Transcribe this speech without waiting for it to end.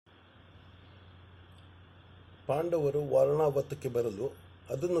ಪಾಂಡವರು ವಾರಣಾವತಕ್ಕೆ ಬರಲು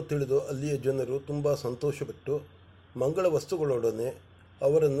ಅದನ್ನು ತಿಳಿದು ಅಲ್ಲಿಯ ಜನರು ತುಂಬ ಸಂತೋಷಪಟ್ಟು ಮಂಗಳ ವಸ್ತುಗಳೊಡನೆ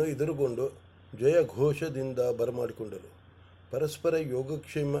ಅವರನ್ನು ಎದುರುಗೊಂಡು ಜಯಘೋಷದಿಂದ ಬರಮಾಡಿಕೊಂಡರು. ಪರಸ್ಪರ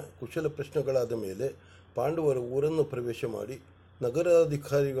ಯೋಗಕ್ಷೇಮ ಕುಶಲ ಪ್ರಶ್ನೆಗಳಾದ ಮೇಲೆ ಪಾಂಡವರು ಊರನ್ನು ಪ್ರವೇಶ ಮಾಡಿ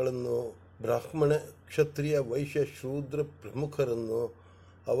ನಗರಾಧಿಕಾರಿಗಳನ್ನು, ಬ್ರಾಹ್ಮಣ, ಕ್ಷತ್ರಿಯ, ವೈಶ್ಯ, ಶೂದ್ರ ಪ್ರಮುಖರನ್ನು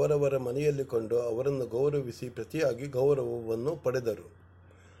ಅವರವರ ಮನೆಯಲ್ಲಿ ಕಂಡು ಅವರನ್ನು ಗೌರವಿಸಿ ಪ್ರತಿಯಾಗಿ ಗೌರವವನ್ನು ಪಡೆದರು.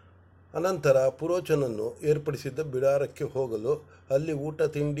 ಅನಂತರ ಪುರೋಚನನ್ನು ಏರ್ಪಡಿಸಿದ್ದ ಬಿಡಾರಕ್ಕೆ ಹೋಗಲು ಅಲ್ಲಿ ಊಟ,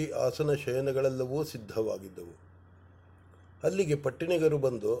 ತಿಂಡಿ, ಆಸನ, ಶಯನಗಳೆಲ್ಲವೂ ಸಿದ್ಧವಾಗಿದ್ದವು. ಅಲ್ಲಿಗೆ ಪಟ್ಟಿಣಿಗರು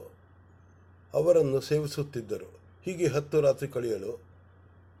ಬಂದು ಅವರನ್ನು ಸೇವಿಸುತ್ತಿದ್ದರು. ಹೀಗೆ 10 ರಾತ್ರಿ ಕಳೆಯಲು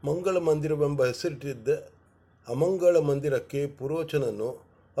ಮಂಗಳ ಮಂದಿರವೆಂಬ ಹೆಸರಿಟ್ಟಿದ್ದ ಅಮಂಗಳ ಮಂದಿರಕ್ಕೆ ಪುರೋಚನನು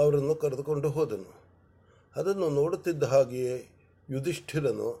ಅವರನ್ನು ಕರೆದುಕೊಂಡು ಹೋದನು. ಅದನ್ನು ನೋಡುತ್ತಿದ್ದ ಹಾಗೆಯೇ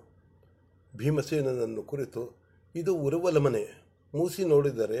ಯುಧಿಷ್ಠಿರನು ಭೀಮಸೇನನನ್ನು ಕುರಿತು, ಇದು ಉರುವಲ ಮನೆ. ಮೂಸಿ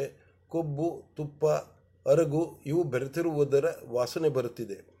ನೋಡಿದರೆ ಕೊಬ್ಬು, ತುಪ್ಪ, ಅರಗು ಇವು ಬೆರೆತಿರುವುದರ ವಾಸನೆ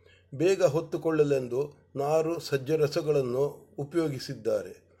ಬರುತ್ತಿದೆ. ಬೇಗ ಹೊತ್ತುಕೊಳ್ಳಲೆಂದು ನಾರು, ಸಜ್ಜರಸಗಳನ್ನು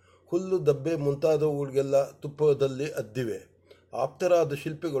ಉಪಯೋಗಿಸಿದ್ದಾರೆ. ಹುಲ್ಲು, ದಬ್ಬೆ ಮುಂತಾದವುಗಳಿಗೆಲ್ಲ ತುಪ್ಪದಲ್ಲಿ ಅದ್ದಿವೆ. ಆಪ್ತರಾದ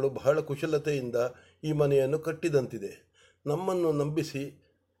ಶಿಲ್ಪಿಗಳು ಬಹಳ ಕುಶಲತೆಯಿಂದ ಈ ಮನೆಯನ್ನು ಕಟ್ಟಿದಂತಿದೆ. ನಮ್ಮನ್ನು ನಂಬಿಸಿ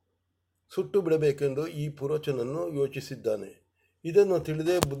ಸುಟ್ಟು ಬಿಡಬೇಕೆಂದು ಈ ಪುರೋಚನನ್ನು ಯೋಚಿಸಿದ್ದಾನೆ. ಇದನ್ನು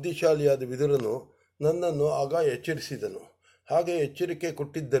ತಿಳಿದೇ ಬುದ್ಧಿಶಾಲಿಯಾದ ವಿದುರನು ನನ್ನನ್ನು ಆಗ ಎಚ್ಚರಿಸಿದನು. ಹಾಗೆ ಎಚ್ಚರಿಕೆ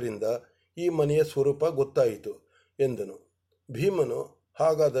ಕೊಟ್ಟಿದ್ದರಿಂದ ಈ ಮನೆಯ ಸ್ವರೂಪ ಗೊತ್ತಾಯಿತು ಎಂದನು. ಭೀಮನು,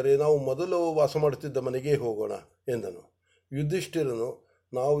 ಹಾಗಾದರೆ ನಾವು ಮೊದಲು ವಾಸ ಮಾಡುತ್ತಿದ್ದ ಮನೆಗೆ ಹೋಗೋಣ ಎಂದನು. ಯುಧಿಷ್ಠಿರನು,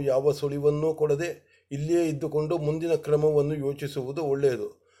 ನಾವು ಯಾವ ಸುಳಿವನ್ನೂ ಕೊಡದೆ ಇಲ್ಲಿಯೇ ಇದ್ದುಕೊಂಡು ಮುಂದಿನ ಕ್ರಮವನ್ನು ಯೋಚಿಸುವುದು ಒಳ್ಳೆಯದು.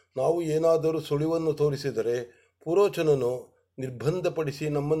 ನಾವು ಏನಾದರೂ ಸುಳಿವನ್ನು ತೋರಿಸಿದರೆ ಪುರೋಚನನು ನಿರ್ಬಂಧಪಡಿಸಿ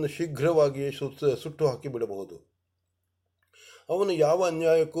ನಮ್ಮನ್ನು ಶೀಘ್ರವಾಗಿಯೇ ಸುಟ್ಟು ಹಾಕಿಬಿಡಬಹುದು. ಅವನು ಯಾವ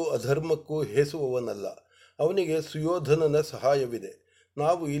ಅನ್ಯಾಯಕ್ಕೂ ಅಧರ್ಮಕ್ಕೂ ಹೇಸುವವನಲ್ಲ. ಅವನಿಗೆ ಸುಯೋಧನನ ಸಹಾಯವಿದೆ.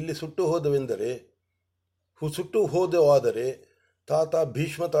 ನಾವು ಇಲ್ಲಿ ಸುಟ್ಟು ಹೋದವಾದರೆ ತಾತ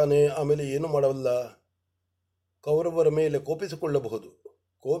ಭೀಷ್ಮ ತಾನೇ ಆಮೇಲೆ ಏನು ಮಾಡಲ್ಲ. ಕೌರವರ ಮೇಲೆ ಕೋಪಿಸಿಕೊಳ್ಳಬಹುದು.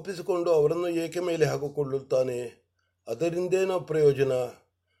 ಕೋಪಿಸಿಕೊಂಡು ಅವರನ್ನು ಏಕೆ ಮೇಲೆ ಹಾಕಿಕೊಳ್ಳುತ್ತಾನೆ? ಅದರಿಂದೇನೋ ಪ್ರಯೋಜನ.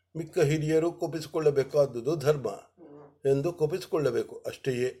 ಮಿಕ್ಕ ಹಿರಿಯರು ಕೋಪಿಸಿಕೊಳ್ಳಬೇಕಾದುದು ಧರ್ಮ ಎಂದು ಕೋಪಿಸಿಕೊಳ್ಳಬೇಕು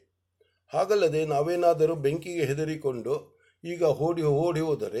ಅಷ್ಟೆಯೇ. ಹಾಗಲ್ಲದೆ ನಾವೇನಾದರೂ ಬೆಂಕಿಗೆ ಹೆದರಿಕೊಂಡು ಈಗ ಓಡಿ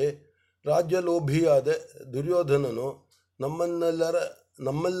ಹೋದರೆ ರಾಜ್ಯಲೋಭಿಯಾದ ದುರ್ಯೋಧನನು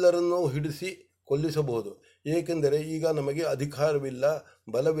ನಮ್ಮೆಲ್ಲರನ್ನೂ ಹಿಡಿಸಿ ಕೊಲ್ಲಿಸಬಹುದು. ಏಕೆಂದರೆ ಈಗ ನಮಗೆ ಅಧಿಕಾರವಿಲ್ಲ,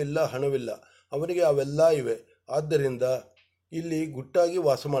 ಬಲವಿಲ್ಲ, ಹಣವಿಲ್ಲ. ಅವನಿಗೆ ಅವೆಲ್ಲ ಇವೆ. ಆದ್ದರಿಂದ ಇಲ್ಲಿ ಗುಟ್ಟಾಗಿ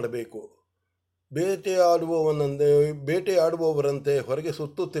ವಾಸ ಮಾಡಬೇಕು. ಬೇಟೆಯಾಡುವವರಂತೆ ಹೊರಗೆ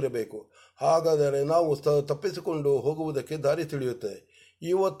ಸುತ್ತುತ್ತಿರಬೇಕು. ಹಾಗಾದರೆ ನಾವು ತಪ್ಪಿಸಿಕೊಂಡು ಹೋಗುವುದಕ್ಕೆ ದಾರಿ ತಿಳಿಯುತ್ತದೆ.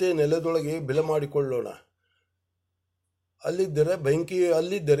 ಇವತ್ತೇ ನೆಲದೊಳಗೆ ಬಿಲ ಮಾಡಿಕೊಳ್ಳೋಣ. ಅಲ್ಲಿದ್ದರೆ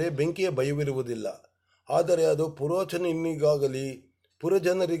ಬೆಂಕಿಯ ಭಯವಿರುವುದಿಲ್ಲ. ಆದರೆ ಅದು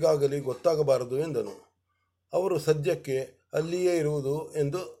ಪುರಜನರಿಗಾಗಲಿ ಗೊತ್ತಾಗಬಾರದು ಎಂದನು. ಅವರು ಸದ್ಯಕ್ಕೆ ಅಲ್ಲಿಯೇ ಇರುವುದು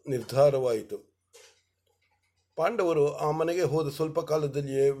ಎಂದು ನಿರ್ಧಾರವಾಯಿತು. ಪಾಂಡವರು ಆ ಮನೆಗೆ ಹೋದ ಸ್ವಲ್ಪ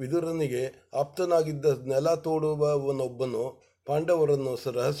ಕಾಲದಲ್ಲಿಯೇ ವಿದುರನಿಗೆ ಆಪ್ತನಾಗಿದ್ದ ನೆಲ ತೋಡುವವನೊಬ್ಬನು ಪಾಂಡವರನ್ನು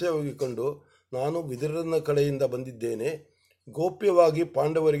ರಹಸ್ಯವಾಗಿ ಕಂಡು, ನಾನು ವಿದುರನ ಕಡೆಯಿಂದ ಬಂದಿದ್ದೇನೆ, ಗೋಪ್ಯವಾಗಿ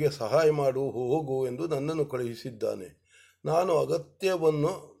ಪಾಂಡವರಿಗೆ ಸಹಾಯ ಮಾಡು, ಹೋಗು ಎಂದು ನನ್ನನ್ನು ಕಳುಹಿಸಿದ್ದಾನೆ. ನಾನು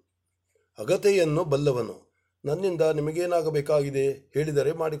ಅಗತೆಯನ್ನು ಬಲ್ಲವನು. ನನ್ನಿಂದ ನಿಮಗೇನಾಗಬೇಕಾಗಿದೆ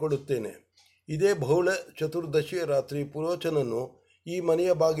ಹೇಳಿದರೆ ಮಾಡಿಕೊಡುತ್ತೇನೆ. ಇದೇ ಬಹುಳ ಚತುರ್ದಶಿಯ ರಾತ್ರಿ ಪುರೋಚನನು ಈ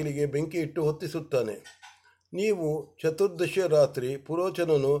ಮನೆಯ ಬಾಗಿಲಿಗೆ ಬೆಂಕಿ ಇಟ್ಟು ಹೊತ್ತಿಸುತ್ತಾನೆ. ನೀವು ಚತುರ್ದಶಿಯ ರಾತ್ರಿ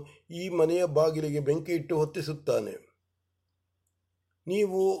ಪುರೋಚನನು ಈ ಮನೆಯ ಬಾಗಿಲಿಗೆ ಬೆಂಕಿ ಇಟ್ಟು ಹೊತ್ತಿಸುತ್ತಾನೆ.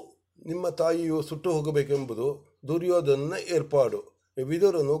 ನೀವು, ನಿಮ್ಮ ತಾಯಿಯು ಸುಟ್ಟು ಹೋಗಬೇಕೆಂಬುದು ದುರ್ಯೋಧನನ ಏರ್ಪಾಡು.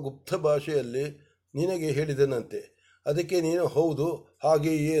 ವಿದುರನು ಗುಪ್ತ ಭಾಷೆಯಲ್ಲಿ ನಿನಗೆ ಹೇಳಿದನಂತೆ. ಅದಕ್ಕೆ ನೀನು ಹೌದು,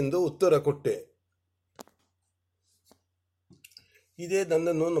 ಹಾಗೆಯೇ ಎಂದು ಉತ್ತರ ಕೊಟ್ಟೆ. ಇದೇ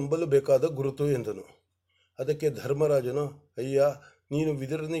ನನ್ನನ್ನು ನಂಬಲು ಬೇಕಾದ ಗುರುತು ಎಂದನು. ಅದಕ್ಕೆ ಧರ್ಮರಾಜನು, ಅಯ್ಯ, ನೀನು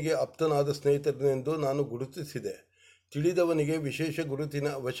ವಿದುರನಿಗೆ ಆಪ್ತನಾದ ಸ್ನೇಹಿತನೆಂದು ನಾನು ಗುರುತಿಸಿದೆ. ತಿಳಿದವನಿಗೆ ವಿಶೇಷ ಗುರುತಿನ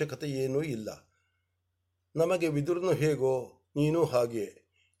ಅವಶ್ಯಕತೆ ಏನೂ ಇಲ್ಲ. ನಮಗೆ ವಿದುರನು ಹೇಗೋ ನೀನು ಹಾಗೆಯೇ.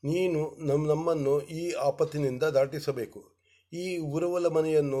 ನೀನು ನಮ್ಮನ್ನು ಈ ಆಪತ್ತಿನಿಂದ ದಾಟಿಸಬೇಕು. ಈ ಉರವಲ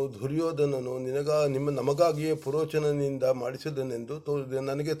ಮನೆಯನ್ನು ದುರ್ಯೋಧನನು ನಮಗಾಗಿಯೇ ಪುರೋಚನನಿಂದ ಮಾಡಿಸಿದನೆಂದು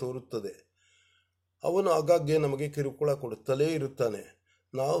ನನಗೆ ತೋರುತ್ತದೆ. ಅವನು ಆಗಾಗ್ಗೆ ನಮಗೆ ಕಿರುಕುಳ ಕೊಡುತ್ತಲೇ ಇರುತ್ತಾನೆ.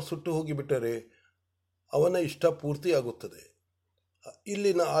 ನಾವು ಸುಟ್ಟು ಹೋಗಿಬಿಟ್ಟರೆ ಅವನ ಇಷ್ಟ ಪೂರ್ತಿಯಾಗುತ್ತದೆ.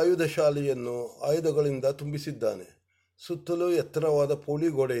 ಇಲ್ಲಿನ ಆಯುಧ ಶಾಲೆಯನ್ನು ಆಯುಧಗಳಿಂದ ತುಂಬಿಸಿದ್ದಾನೆ. ಸುತ್ತಲೂ ಎತ್ತರವಾದ ಪೋಳಿ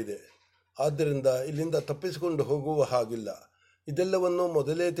ಗೋಡೆ ಇದೆ. ಆದ್ದರಿಂದ ಇಲ್ಲಿಂದ ತಪ್ಪಿಸಿಕೊಂಡು ಹೋಗುವ ಹಾಗಿಲ್ಲ. ಇದೆಲ್ಲವನ್ನು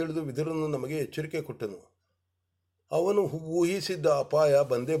ಮೊದಲೇ ತಿಳಿದು ವಿದುರನು ನಮಗೆ ಎಚ್ಚರಿಕೆ ಕೊಟ್ಟನು. ಅವನು ಊಹಿಸಿದ್ದ ಅಪಾಯ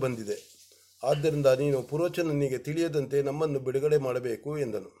ಬಂದಿದೆ. ಆದ್ದರಿಂದ ನೀನು ಪುರೋಚನನಿಗೆ ತಿಳಿಯದಂತೆ ನಮ್ಮನ್ನು ಬಿಡುಗಡೆ ಮಾಡಬೇಕು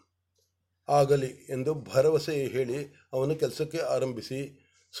ಎಂದನು. ಆಗಲಿ ಎಂದು ಭರವಸೆ ಹೇಳಿ ಅವನು ಕೆಲಸಕ್ಕೆ ಆರಂಭಿಸಿ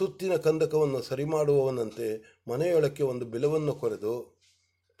ಸುತ್ತಿನ ಕಂದಕವನ್ನು ಸರಿಮಾಡುವವನಂತೆ ಮನೆಯೊಳಕ್ಕೆ ಒಂದು ಬಿಲವನ್ನು ಕೊರೆದು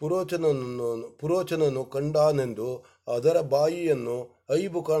ಪುರೋಚನನು ಕಂಡಾನೆಂದು ಅದರ ಬಾಯಿಯನ್ನು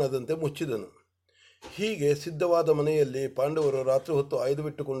ಐಬು ಕಾಣದಂತೆ ಮುಚ್ಚಿದನು. ಹೀಗೆ ಸಿದ್ಧವಾದ ಮನೆಯಲ್ಲಿ ಪಾಂಡವರು ರಾತ್ರಿ ಹೊತ್ತು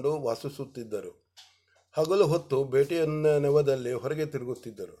ಆಯ್ದುಬಿಟ್ಟುಕೊಂಡು ವಾಸಿಸುತ್ತಿದ್ದರು. ಹಗಲು ಹೊತ್ತು ಬೇಟೆಯ ನೆವದಲ್ಲಿ ಹೊರಗೆ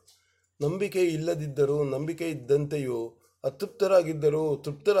ತಿರುಗುತ್ತಿದ್ದರು. ನಂಬಿಕೆ ಇಲ್ಲದಿದ್ದರೂ ನಂಬಿಕೆ ಇದ್ದಂತೆಯೂ ಅತೃಪ್ತರಾಗಿದ್ದರೂ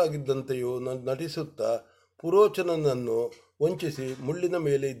ತೃಪ್ತರಾಗಿದ್ದಂತೆಯೂ ನಟಿಸುತ್ತಾ ಪುರೋಚನನನ್ನು ವಂಚಿಸಿ ಮುಳ್ಳಿನ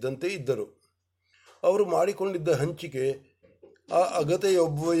ಮೇಲೆ ಇದ್ದಂತೆ ಇದ್ದರು. ಅವರು ಮಾಡಿಕೊಂಡಿದ್ದ ಹಂಚಿಕೆ ಆ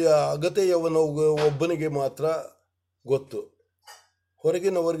ಅಗತೆಯವನ ಒಬ್ಬನಿಗೆ ಮಾತ್ರ ಗೊತ್ತು,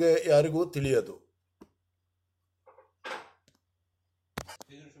 ಹೊರಗಿನವರಿಗೆ ಯಾರಿಗೂ ತಿಳಿಯದು.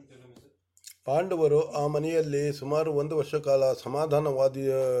 ಪಾಂಡವರು ಆ ಮನೆಯಲ್ಲಿ ಸುಮಾರು 1 ವರ್ಷ ಕಾಲ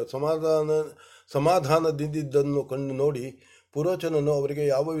ಸಮಾಧಾನದಿಂದಿದ್ದನ್ನು ಕಂಡು ನೋಡಿ ಪುರೋಚನನು ಅವರಿಗೆ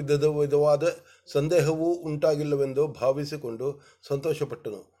ಯಾವ ವಿಧವಾದ ಸಂದೇಹವೂ ಉಂಟಾಗಿಲ್ಲವೆಂದು ಭಾವಿಸಿಕೊಂಡು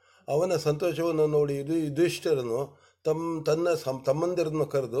ಸಂತೋಷಪಟ್ಟನು. ಅವನ ಸಂತೋಷವನ್ನು ನೋಡಿ ಯುಧಿಷ್ಠಿರನು ತನ್ನ ತಮ್ಮಂದಿರನ್ನು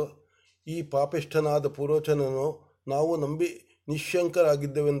ಕರೆದು, ಈ ಪಾಪಿಷ್ಠನಾದ ಪುರೋಚನನು ನಾವು ನಂಬಿ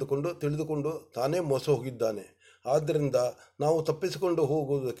ನಿಶ್ಶಂಕರಾಗಿದ್ದೆವೆಂದುಕೊಂಡು ತಿಳಿದುಕೊಂಡು ತಾನೇ ಮೋಸ ಹೋಗಿದ್ದಾನೆ. ಆದ್ದರಿಂದ ನಾವು ತಪ್ಪಿಸಿಕೊಂಡು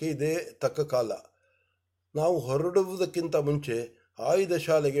ಹೋಗುವುದಕ್ಕೆ ಇದೇ ತಕ್ಕ ಕಾಲ. ನಾವು ಹೊರಡುವುದಕ್ಕಿಂತ ಮುಂಚೆ ಆಯುಧ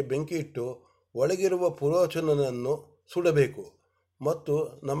ಶಾಲೆಗೆ ಬೆಂಕಿ ಇಟ್ಟು ಒಳಗಿರುವ ಪುರೋಚನನನ್ನು ಸುಡಬೇಕು ಮತ್ತು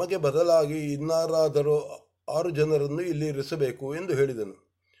ನಮಗೆ ಬದಲಾಗಿ ಇನ್ನಾರಾದರೂ 6 ಜನರನ್ನು ಇಲ್ಲಿ ಇರಿಸಬೇಕು ಎಂದು ಹೇಳಿದನು.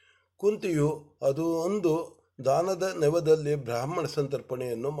 ಕುಂತಿಯು ಅದು ಒಂದು ದಾನದ ನೆವದಲ್ಲಿ ಬ್ರಾಹ್ಮಣ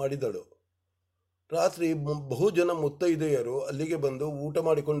ಸಂತರ್ಪಣೆಯನ್ನು ಮಾಡಿದಳು. ರಾತ್ರಿ ಬಹುಜನ ಮುತ್ತೈದೆಯರು ಅಲ್ಲಿಗೆ ಬಂದು ಊಟ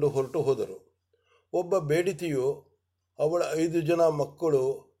ಮಾಡಿಕೊಂಡು ಹೊರಟು ಹೋದರು. ಒಬ್ಬ ಬೇಡಿತಿಯು ಅವಳ 5 ಜನ ಮಕ್ಕಳು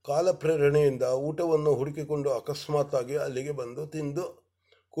ಕಾಲಪ್ರೇರಣೆಯಿಂದ ಊಟವನ್ನು ಹುಡುಕಿಕೊಂಡು ಅಕಸ್ಮಾತ್ತಾಗಿ ಅಲ್ಲಿಗೆ ಬಂದು ತಿಂದು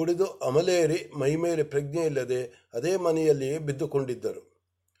ಕುಡಿದು ಅಮಲೇರಿ ಮೈಮೇಲೆ ಪ್ರಜ್ಞೆ ಇಲ್ಲದೆ ಅದೇ ಮನೆಯಲ್ಲಿಯೇ ಬಿದ್ದುಕೊಂಡಿದ್ದರು.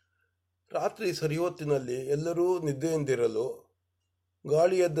 ರಾತ್ರಿ ಸರಿಹೊತ್ತಿನಲ್ಲಿ ಎಲ್ಲರೂ ನಿದ್ದೆಯಿಂದಿರಲು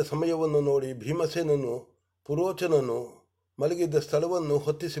ಗಾಳಿಯದ್ದ ಸಮಯವನ್ನು ನೋಡಿ ಭೀಮಸೇನನು ಪುರೋಚನನು ಮಲಗಿದ್ದ ಸ್ಥಳವನ್ನು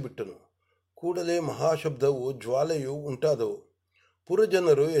ಹೊತ್ತಿಸಿಬಿಟ್ಟನು. ಕೂಡಲೇ ಮಹಾಶಬ್ದವು ಜ್ವಾಲೆಯು ಉಂಟಾದವು.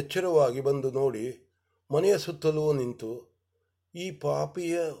 ಪುರಜನರು ಎಚ್ಚರವಾಗಿ ಬಂದು ನೋಡಿ ಮನೆಯ ಸುತ್ತಲೂ ನಿಂತು,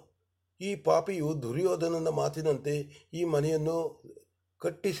 ಈ ಪಾಪಿಯು ದುರ್ಯೋಧನನ ಮಾತಿನಂತೆ ಈ ಮನೆಯನ್ನು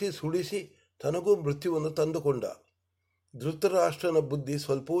ಕಟ್ಟಿಸಿ ಸುಡಿಸಿ ತನಗೂ ಮೃತ್ಯುವನ್ನು ತಂದುಕೊಂಡ. ಧೃತರಾಷ್ಟ್ರನ ಬುದ್ಧಿ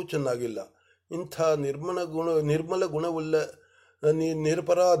ಸ್ವಲ್ಪವೂ ಚೆನ್ನಾಗಿಲ್ಲ. ಇಂಥ ನಿರ್ಮಲ ಗುಣವುಳ್ಳ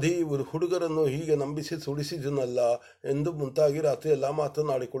ನಿರಪರಾಧಿ ಹುಡುಗರನ್ನು ಹೀಗೆ ನಂಬಿಸಿ ಸುಡಿಸಿದನಲ್ಲ ಎಂದು ಮುಂತಾಗಿ ರಾತ್ರಿಯೆಲ್ಲ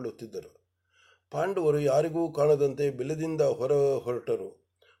ಮಾತನಾಡಿಕೊಳ್ಳುತ್ತಿದ್ದರು. ಪಾಂಡವರು ಯಾರಿಗೂ ಕಾಣದಂತೆ ಬಿಲದಿಂದ ಹೊರಟರು.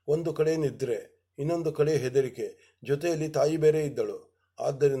 ಒಂದು ಕಡೆ ನಿದ್ರೆ, ಇನ್ನೊಂದು ಕಡೆ ಹೆದರಿಕೆ, ಜೊತೆಯಲ್ಲಿ ತಾಯಿ ಬೇರೆ ಇದ್ದಳು.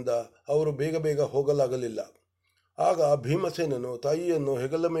 ಆದ್ದರಿಂದ ಅವರು ಬೇಗ ಹೋಗಲಾಗಲಿಲ್ಲ. ಆಗ ಭೀಮಸೇನನು ತಾಯಿಯನ್ನು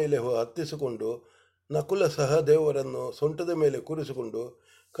ಹೆಗಲ ಮೇಲೆ ಹತ್ತಿಸಿಕೊಂಡು ನಕುಲ ಸಹದೇವರನ್ನು ಸೊಂಟದ ಮೇಲೆ ಕೂರಿಸಿಕೊಂಡು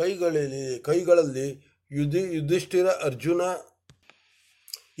ಕೈಗಳಲ್ಲಿ ಯುಧಿಷ್ಠಿರ ಅರ್ಜುನ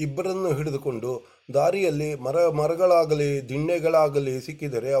ಇಬ್ಬರನ್ನು ಹಿಡಿದುಕೊಂಡು ದಾರಿಯಲ್ಲಿ ಮರಗಳಾಗಲಿ ದಿಣ್ಣೆಗಳಾಗಲಿ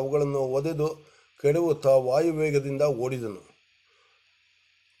ಸಿಕ್ಕಿದರೆ ಅವುಗಳನ್ನು ಒದೆದು ಕೆಡವುತ್ತಾ ವಾಯುವೇಗದಿಂದ ಓಡಿದನು.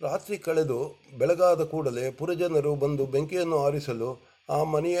 ರಾತ್ರಿ ಕಳೆದು ಬೆಳಗಾದ ಕೂಡಲೇ ಪುರಜನರು ಬಂದು ಬೆಂಕಿಯನ್ನು ಆರಿಸಲು ಆ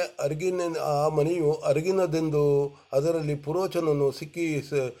ಮನೆಯು ಅರಗಿನದೆಂದು ಅದರಲ್ಲಿ ಪುರೋಚನನು ಸಿಕ್ಕಿ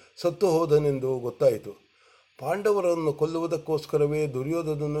ಸತ್ತು ಹೋದನೆಂದು ಗೊತ್ತಾಯಿತು. ಪಾಂಡವರನ್ನು ಕೊಲ್ಲುವುದಕ್ಕೋಸ್ಕರವೇ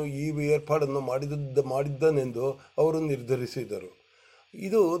ದುರ್ಯೋಧನನು ಈ ಏರ್ಪಾಡನ್ನು ಮಾಡಿದ್ದನೆಂದು ಅವರು ನಿರ್ಧರಿಸಿದರು.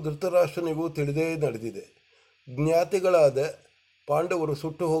 ಇದು ಧೃತರಾಷ್ಟ್ರನಿಗೂ ತಿಳಿದೇ ನಡೆದಿದೆ. ಜ್ಞಾತಿಗಳಾದ ಪಾಂಡವರು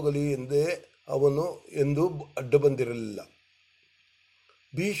ಸುಟ್ಟು ಹೋಗಲಿ ಎಂದೇ ಅವನು ಎಂದೂ ಅಡ್ಡ ಬಂದಿರಲಿಲ್ಲ.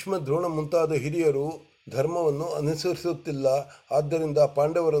 ಭೀಷ್ಮ ದ್ರೋಣ ಮುಂತಾದ ಹಿರಿಯರು ಧರ್ಮವನ್ನು ಅನುಸರಿಸುತ್ತಿಲ್ಲ. ಆದ್ದರಿಂದ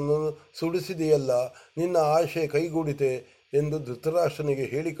ಪಾಂಡವರನ್ನು ಸುಡಿಸಿದೆಯಲ್ಲ, ನಿನ್ನ ಆಶೆ ಕೈಗೂಡಿತೆ ಎಂದು ಧೃತರಾಷ್ಟ್ರನಿಗೆ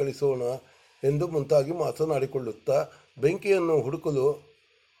ಹೇಳಿ ಕಳಿಸೋಣ ಎಂದು ಮುಂತಾಗಿ ಮಾತನಾಡಿಕೊಳ್ಳುತ್ತಾ ಬೆಂಕಿಯನ್ನು ಹುಡುಕಲು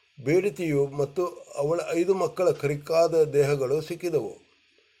ಬೇಡಿತಿಯು ಮತ್ತು ಅವಳ 5 ಮಕ್ಕಳ ಕರಿಕಾದ ದೇಹಗಳು ಸಿಕ್ಕಿದವು.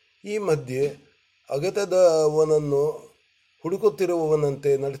 ಈ ಮಧ್ಯೆ ಅಗತದವನನ್ನು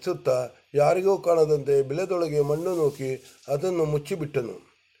ಹುಡುಕುತ್ತಿರುವವನಂತೆ ನಟಿಸುತ್ತಾ ಯಾರಿಗೂ ಕಾಣದಂತೆ ಬಿಲದೊಳಗೆ ಮಣ್ಣು ನೂಕಿ ಅದನ್ನು ಮುಚ್ಚಿಬಿಟ್ಟನು.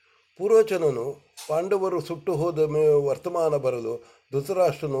 ಪುರೋಚನನು ಪಾಂಡವರು ಸುಟ್ಟು ಹೋದ ವರ್ತಮಾನ ಬರಲು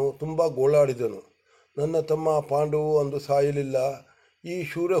ಧೃತರಾಷ್ಟ್ರನು ತುಂಬ ಗೋಳಾಡಿದನು. ನನ್ನ ತಮ್ಮ ಪಾಂಡವು ಅಂದು ಸಾಯಲಿಲ್ಲ. ಈ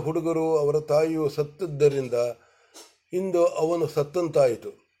ಶೂರ ಹುಡುಗರು ಅವರ ತಾಯಿಯು ಸತ್ತಿದ್ದರಿಂದ ಇಂದು ಅವನು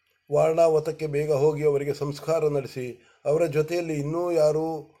ಸತ್ತಂತಾಯಿತು. ವಾರಣಾವತಕ್ಕೆ ಬೇಗ ಹೋಗಿ ಅವರಿಗೆ ಸಂಸ್ಕಾರ ನಡೆಸಿ ಅವರ ಜೊತೆಯಲ್ಲಿ ಇನ್ನೂ ಯಾರೂ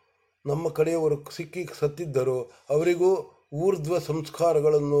ನಮ್ಮ ಕಡೆಯವರು ಸಿಕ್ಕಿ ಸತ್ತಿದ್ದರು ಅವರಿಗೂ ಊರ್ಧ್ವ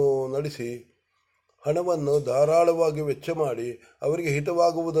ಸಂಸ್ಕಾರಗಳನ್ನು ನಡೆಸಿ ಹಣವನ್ನು ಧಾರಾಳವಾಗಿ ವೆಚ್ಚ ಮಾಡಿ ಅವರಿಗೆ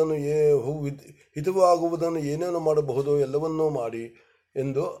ಹಿತವಾಗುವುದನ್ನು ಏನೇನು ಮಾಡಬಹುದೋ ಎಲ್ಲವನ್ನೂ ಮಾಡಿ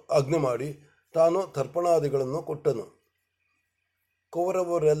ಎಂದು ಆಜ್ಞೆ ಮಾಡಿ ತಾನು ತರ್ಪಣಾದಿಗಳನ್ನು ಕೊಟ್ಟನು.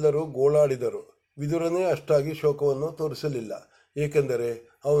 ಕೌರವರೆಲ್ಲರೂ ಗೋಳಾಡಿದರು. ವಿದುರನೇ ಅಷ್ಟಾಗಿ ಶೋಕವನ್ನು ತೋರಿಸಲಿಲ್ಲ, ಏಕೆಂದರೆ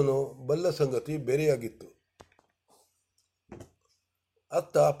ಅವನು ಬಲ್ಲ ಸಂಗತಿ ಬೇರೆಯಾಗಿತ್ತು.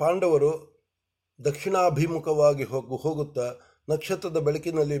 ಅತ್ತ ಪಾಂಡವರು ದಕ್ಷಿಣಾಭಿಮುಖವಾಗಿ ಹೋಗುತ್ತಾ ನಕ್ಷತ್ರದ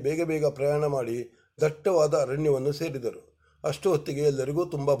ಬೆಳಕಿನಲ್ಲಿ ಬೇಗ ಬೇಗ ಪ್ರಯಾಣ ಮಾಡಿ ದಟ್ಟವಾದ ಅರಣ್ಯವನ್ನು ಸೇರಿದರು. ಅಷ್ಟು ಹೊತ್ತಿಗೆ ಎಲ್ಲರಿಗೂ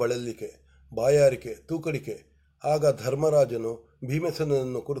ತುಂಬ ಬಳಲಿಕೆ, ಬಾಯಾರಿಕೆ, ತೂಕಡಿಕೆ. ಆಗ ಧರ್ಮರಾಜನು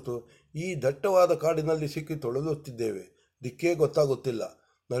ಭೀಮಸೇನನನ್ನು ಕುರಿತು, ಈ ದಟ್ಟವಾದ ಕಾಡಿನಲ್ಲಿ ಸಿಕ್ಕಿ ತೊಳಲುತ್ತಿದ್ದೇವೆ. ದಿಕ್ಕೇ ಗೊತ್ತಾಗುತ್ತಿಲ್ಲ,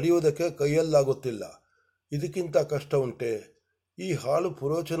 ನಡೆಯುವುದಕ್ಕೆ ಕೈಯಲ್ಲಾಗುತ್ತಿಲ್ಲ. ಇದಕ್ಕಿಂತ ಕಷ್ಟ ಉಂಟೆ? ಈ ಹಾಳು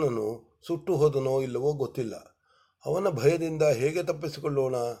ಪುರೋಚನನು ಸುಟ್ಟು ಹೋದನೋ ಇಲ್ಲವೋ ಗೊತ್ತಿಲ್ಲ. ಅವನ ಭಯದಿಂದ ಹೇಗೆ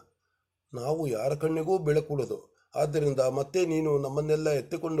ತಪ್ಪಿಸಿಕೊಳ್ಳೋಣ? ನಾವು ಯಾರ ಕಣ್ಣಿಗೂ ಬೀಳಕೂಡದು. ಆದ್ದರಿಂದ ಮತ್ತೆ ನೀನು ನಮ್ಮನ್ನೆಲ್ಲ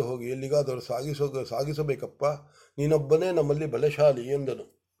ಎತ್ತಿಕೊಂಡು ಹೋಗಿ ಎಲ್ಲಿಗಾದರೂ ಸಾಗಿಸಬೇಕಪ್ಪ. ನೀನೊಬ್ಬನೇ ನಮ್ಮಲ್ಲಿ ಬಲಶಾಲಿ ಎಂದನು.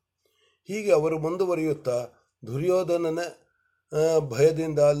 ಹೀಗೆ ಅವರು ಮುಂದುವರಿಯುತ್ತಾ ದುರ್ಯೋಧನನ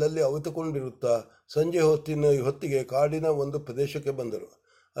ಭಯದಿಂದ ಅಲ್ಲಲ್ಲಿ ಅವಿತುಕೊಂಡಿರುತ್ತಾ ಸಂಜೆ ಹೊತ್ತಿಗೆ ಕಾಡಿನ ಒಂದು ಪ್ರದೇಶಕ್ಕೆ ಬಂದರು.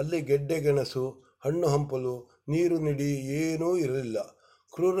 ಅಲ್ಲಿ ಗೆಡ್ಡೆ ಗೆಣಸು, ಹಣ್ಣು ಹಂಪಲು, ನೀರು ನಿಡಿ ಏನೂ ಇರಲಿಲ್ಲ.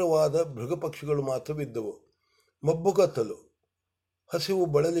 ಕ್ರೂರವಾದ ಮೃಗಪಕ್ಷಿಗಳು ಮಾತ್ರವಿದ್ದವು. ಮಬ್ಬುಗತ್ತಲು, ಹಸಿವು,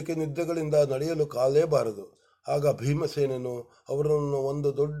 ಬಳಲಿಕೆ, ನಿದ್ರೆಗಳಿಂದ ನಡೆಯಲು ಕಾಲೇಬಾರದು. ಆಗ ಭೀಮಸೇನನು ಅವರನ್ನು ಒಂದು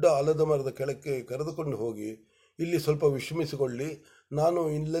ದೊಡ್ಡ ಆಲದ ಮರದ ಕೆಳಕ್ಕೆ ಕರೆದುಕೊಂಡು ಹೋಗಿ, ಇಲ್ಲಿ ಸ್ವಲ್ಪ ವಿಶ್ರಮಿಸಿಕೊಳ್ಳಿ, ನಾನು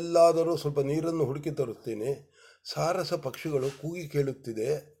ಇಲ್ಲೆಲ್ಲಾದರೂ ಸ್ವಲ್ಪ ನೀರನ್ನು ಹುಡುಕಿ ತರುತ್ತೇನೆ. ಸಾರಸ ಪಕ್ಷಿಗಳು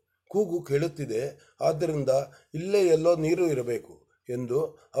ಕೂಗು ಕೇಳುತ್ತಿದೆ, ಆದ್ದರಿಂದ ಇಲ್ಲೇ ಎಲ್ಲೋ ನೀರು ಇರಬೇಕು ಎಂದು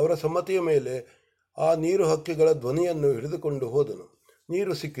ಅವರ ಸಮ್ಮತಿಯ ಮೇಲೆ ಆ ನೀರು ಹಕ್ಕಿಗಳ ಧ್ವನಿಯನ್ನು ಹಿಡಿದುಕೊಂಡು ಹೋದನು.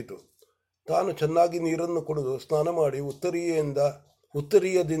 ನೀರು ಸಿಕ್ಕಿತು. ತಾನು ಚೆನ್ನಾಗಿ ನೀರನ್ನು ಕುಡಿದು ಸ್ನಾನ ಮಾಡಿ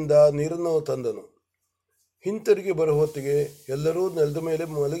ಉತ್ತರೀಯದಿಂದ ನೀರನ್ನು ತಂದನು. ಹಿಂತಿರುಗಿ ಬರುವ ಹೊತ್ತಿಗೆ ಎಲ್ಲರೂ ನೆಲದ ಮೇಲೆ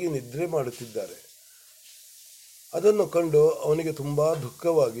ಮಲಗಿ ನಿದ್ರೆ ಮಾಡುತ್ತಿದ್ದಾರೆ. ಅದನ್ನು ಕಂಡು ಅವನಿಗೆ ತುಂಬ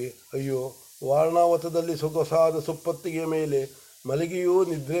ದುಃಖವಾಗಿ, ಅಯ್ಯೋ, ವಾರಣಾವತದಲ್ಲಿ ಸೊಗಸಾದ ಸುಪ್ಪತ್ತಿಗೆಯ ಮೇಲೆ ಮಲಗಿಯೂ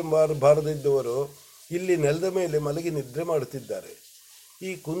ನಿದ್ರೆ ಬಾರದಿದ್ದವರು ಇಲ್ಲಿ ನೆಲದ ಮೇಲೆ ಮಲಗಿ ನಿದ್ರೆ ಮಾಡುತ್ತಿದ್ದಾರೆ.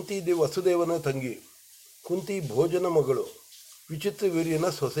 ಈ ಕುಂತಿ ವಸುದೇವನ ತಂಗಿ, ಕುಂತಿ ಭೋಜನ ಮಗಳು, ವಿಚಿತ್ರ ವೀರ್ಯನ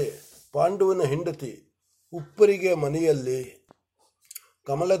ಸೊಸೆ, ಪಾಂಡುವನ ಹೆಂಡತಿ, ಉಪ್ಪರಿಗೆ ಮನೆಯಲ್ಲಿ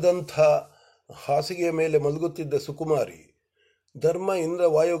ಕಮಲದಂಥ ಹಾಸಿಗೆಯ ಮೇಲೆ ಮಲಗುತ್ತಿದ್ದ ಸುಕುಮಾರಿ, ಧರ್ಮ ಇಂದ್ರ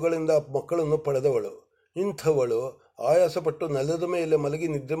ವಾಯುಗಳಿಂದ ಮಕ್ಕಳನ್ನು ಪಡೆದವಳು. ಇಂಥವಳು ಆಯಾಸಪಟ್ಟು ನೆಲದ ಮೇಲೆ ಮಲಗಿ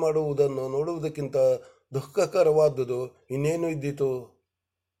ನಿದ್ರೆ ಮಾಡುವುದನ್ನು ನೋಡುವುದಕ್ಕಿಂತ ದುಃಖಕರವಾದುದು ಇನ್ನೇನು ಇದ್ದೀತು.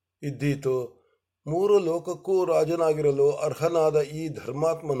 3 ಲೋಕಕ್ಕೂ ರಾಜನಾಗಿರಲು ಅರ್ಹನಾದ ಈ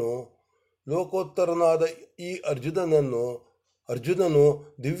ಧರ್ಮಾತ್ಮನು, ಲೋಕೋತ್ತರನಾದ ಈ ಅರ್ಜುನನು,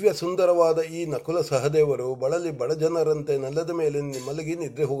 ದಿವ್ಯ ಸುಂದರವಾದ ಈ ನಕುಲ ಸಹದೇವರು ಬಳಲಿ ಬಡಜನರಂತೆ ನೆಲದ ಮೇಲೆ ಮಲಗಿ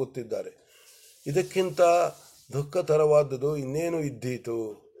ನಿದ್ರೆ ಹೋಗುತ್ತಿದ್ದಾರೆ. ಇದಕ್ಕಿಂತ ದುಃಖತರವಾದುದು ಇನ್ನೇನು ಇದ್ದೀತು.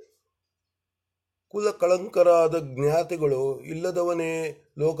 ಕುಲಕಳಂಕರಾದ ಜ್ಞಾತಿಗಳು ಇಲ್ಲದವನೇ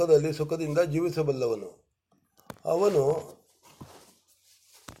ಲೋಕದಲ್ಲಿ ಸುಖದಿಂದ ಜೀವಿಸಬಲ್ಲವನು. ಅವನು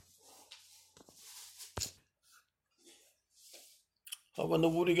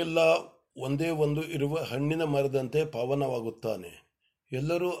ಊರಿಗೆಲ್ಲ ಒಂದೇ ಒಂದು ಇರುವ ಹಣ್ಣಿನ ಮರದಂತೆ ಪಾವನವಾಗುತ್ತಾನೆ.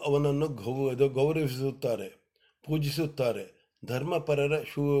 ಎಲ್ಲರೂ ಅವನನ್ನು ಗೌರವಿಸುತ್ತಾರೆ, ಪೂಜಿಸುತ್ತಾರೆ.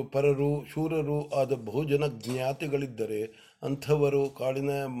 ಪರರು ಶೂರರೂ ಆದ ಬಹುಜನ ಜ್ಞಾತಿಗಳಿದ್ದರೆ ಅಂಥವರು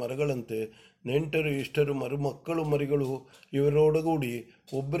ಕಾಡಿನ ಮರಗಳಂತೆ ನೆಂಟರು, ಇಷ್ಟರು, ಮರುಮಕ್ಕಳು, ಮರಿಗಳು ಇವರೊಡಗೂಡಿ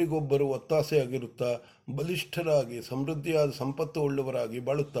ಒಬ್ಬರಿಗೊಬ್ಬರು ಒತ್ತಾಸೆಯಾಗಿರುತ್ತಾ ಬಲಿಷ್ಠರಾಗಿ ಸಮೃದ್ಧಿಯಾದ ಸಂಪತ್ತು ಉಳ್ಳವರಾಗಿ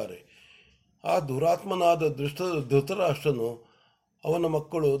ಬಾಳುತ್ತಾರೆ. ಆ ದುರಾತ್ಮನಾದ ಧೃತರಾಷ್ಟ್ರನು, ಅವನ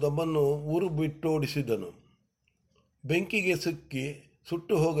ಮಕ್ಕಳು ನಮ್ಮನ್ನು ಊರು ಬಿಟ್ಟೋಡಿಸಿದನು. ಬೆಂಕಿಗೆ ಸಿಕ್ಕಿ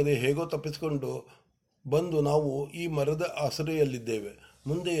ಸುಟ್ಟು ಹೋಗದೆ ಹೇಗೋ ತಪ್ಪಿಸಿಕೊಂಡು ಬಂದು ನಾವು ಈ ಮರದ ಆಸರೆಯಲ್ಲಿದ್ದೇವೆ.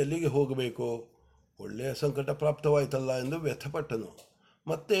 ಮುಂದೆ ಎಲ್ಲಿಗೆ ಹೋಗಬೇಕು? ಒಳ್ಳೆಯ ಸಂಕಟ ಪ್ರಾಪ್ತವಾಯಿತಲ್ಲ ಎಂದು ವ್ಯಥಪಟ್ಟನು.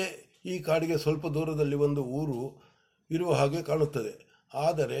 ಮತ್ತೆ ಈ ಕಾಡಿಗೆ ಸ್ವಲ್ಪ ದೂರದಲ್ಲಿ ಒಂದು ಊರು ಇರುವ ಹಾಗೆ ಕಾಣುತ್ತದೆ.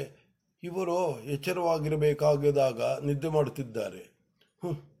 ಆದರೆ ಇವರು ಎಚ್ಚರವಾಗಿರಬೇಕಾಗದಾಗ ನಿದ್ದೆ ಮಾಡುತ್ತಿದ್ದಾರೆ.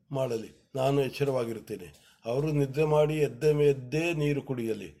 ಮಾಡಲಿ, ನಾನು ಎಚ್ಚರವಾಗಿರುತ್ತೇನೆ. ಅವರು ನಿದ್ರೆ ಮಾಡಿ ಎದ್ದೇ ನೀರು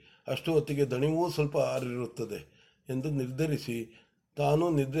ಕುಡಿಯಲಿ. ಅಷ್ಟು ಹೊತ್ತಿಗೆ ದಣಿವೂ ಸ್ವಲ್ಪ ಆರಿರುತ್ತದೆ ಎಂದು ನಿರ್ಧರಿಸಿ ತಾನೂ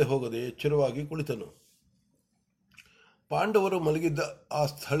ನಿದ್ರೆ ಹೋಗದೆ ಎಚ್ಚರವಾಗಿ ಕುಳಿತನು. ಪಾಂಡವರು ಮಲಗಿದ್ದ ಆ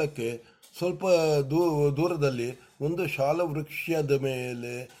ಸ್ಥಳಕ್ಕೆ ಸ್ವಲ್ಪ ದೂರದಲ್ಲಿ ಒಂದು ಶಾಲವೃಕ್ಷದ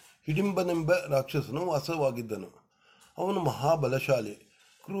ಮೇಲೆ ಹಿಡಿಂಬನೆಂಬ ರಾಕ್ಷಸನು ವಾಸವಾಗಿದ್ದನು. ಅವನು ಮಹಾಬಲಶಾಲಿ,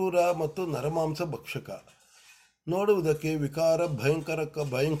 ಕ್ರೂರ ಮತ್ತು ನರಮಾಂಸ ಭಕ್ಷಕ. ನೋಡುವುದಕ್ಕೆ ವಿಕಾರ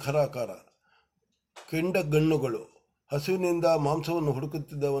ಭಯಂಕರಾಕಾರ, ಕೆಂಡಗಣ್ಣುಗಳು. ಹಸುವಿನಿಂದ ಮಾಂಸವನ್ನು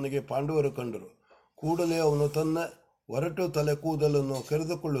ಹುಡುಕುತ್ತಿದ್ದವನಿಗೆ ಪಾಂಡವರು ಕಂಡರು. ಕೂಡಲೇ ಅವನು ತನ್ನ ಒರಟು ತಲೆ ಕೂದಲನ್ನು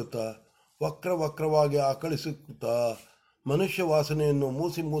ಕೆರೆದುಕೊಳ್ಳುತ್ತಾ ವಕ್ರವಾಗಿ ಆಕಳಿಸುತ್ತಾ ಮನುಷ್ಯ ವಾಸನೆಯನ್ನು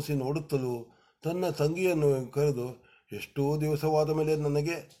ಮೂಸಿ ನೋಡುತ್ತಲೂ ತನ್ನ ತಂಗಿಯನ್ನು ಕರೆದು, ಎಷ್ಟೋ ದಿವಸವಾದ ಮೇಲೆ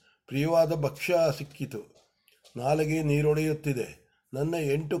ನನಗೆ ಪ್ರಿಯವಾದ ಭಕ್ಷ್ಯ ಸಿಕ್ಕಿತು. ನಾಲಿಗೆ ನೀರೊಡೆಯುತ್ತಿದೆ. ನನ್ನ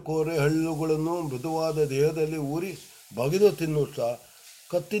 8 ಕೋರೆ ಹಳ್ಳುಗಳನ್ನು ಮೃದುವಾದ ದೇಹದಲ್ಲಿ ಊರಿ ಬಗೆದು ತಿನ್ನುತ್ತಾ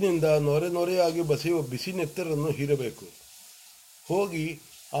ಕತ್ತಿನಿಂದ ನೊರೆಯಾಗಿ ಬಸಿಯುವ ಬಿಸಿ ನೆತ್ತರನ್ನು ಹೀರಬೇಕು. ಹೋಗಿ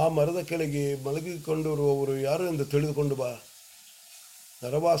ಆ ಮರದ ಕೆಳಗೆ ಮಲಗಿಕೊಂಡಿರುವವರು ಯಾರು ಎಂದು ತಿಳಿದುಕೊಂಡು ಬಾ.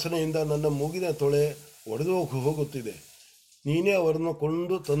 ನರವಾಸನೆಯಿಂದ ನನ್ನ ಮೂಗಿನ ತೊಳೆ ಒಡೆದು ಹೋಗುತ್ತಿದೆ. ನೀನೇ ಅವರನ್ನು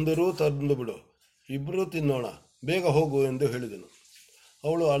ಕೊಂಡು ತಂದು ಬಿಡು, ಇಬ್ಬರೂ ತಿನ್ನೋಣ, ಬೇಗ ಹೋಗು ಎಂದು ಹೇಳಿದನು.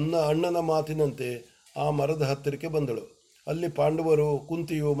 ಅವಳು ಅಣ್ಣನ ಮಾತಿನಂತೆ ಆ ಮರದ ಹತ್ತಿರಕ್ಕೆ ಬಂದಳು. ಅಲ್ಲಿ ಪಾಂಡವರು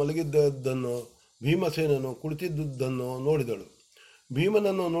ಕುಂತಿಯು ಮಲಗಿದ್ದದ್ದನ್ನು, ಭೀಮಸೇನನು ಕುಳಿತಿದ್ದುದನ್ನು ನೋಡಿದಳು.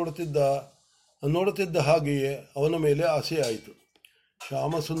 ಭೀಮನನ್ನು ನೋಡುತ್ತಿದ್ದ ಹಾಗೆಯೇ ಅವನ ಮೇಲೆ ಆಸೆಯಾಯಿತು.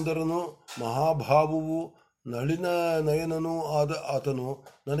 ಶ್ಯಾಮಸುಂದರನೂ ಮಹಾಭಾವುವು ನಳಿನ ನಯನನೂ ಆದ ಆತನು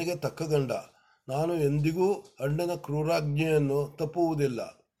ನನಗೆ ತಕ್ಕ ಗಂಡ. ನಾನು ಎಂದಿಗೂ ಅಣ್ಣನ ಕ್ರೂರಾಜ್ಞೆಯನ್ನು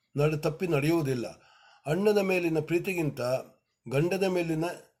ತಪ್ಪಿ ನಡೆಯುವುದಿಲ್ಲ. ಅಣ್ಣನ ಮೇಲಿನ ಪ್ರೀತಿಗಿಂತ ಗಂಡನ ಮೇಲಿನ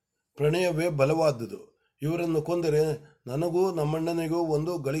ಪ್ರಣಯವೇ ಬಲವಾದುದು. ಇವರನ್ನು ಕೊಂದರೆ ನನಗೂ ನಮ್ಮಣ್ಣನಿಗೂ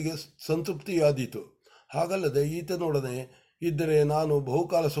ಒಂದು ಗಳಿಗೆ ಸಂತೃಪ್ತಿಯಾದೀತು. ಹಾಗಲ್ಲದೆ ಈತನೊಡನೆ ಇದ್ದರೆ ನಾನು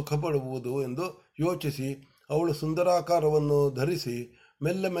ಬಹುಕಾಲ ಸುಖಪಡುವುದು ಎಂದು ಯೋಚಿಸಿ ಅವಳು ಸುಂದರಾಕಾರವನ್ನು ಧರಿಸಿ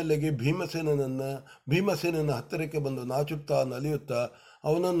ಮೆಲ್ಲಗೆ ಭೀಮಸೇನನ ಹತ್ತಿರಕ್ಕೆ ಬಂದು ನಾಚುತ್ತಾ ನಲಿಯುತ್ತಾ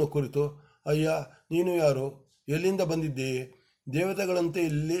ಅವನನ್ನು ಕುರಿತು, ಅಯ್ಯ, ನೀನು ಯಾರು? ಎಲ್ಲಿಂದ ಬಂದಿದ್ದೀಯೆ? ದೇವತೆಗಳಂತೆ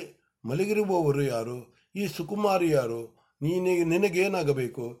ಇಲ್ಲಿ ಮಲಗಿರುವವರು ಯಾರು? ಈ ಸುಕುಮಾರಿ ಯಾರು?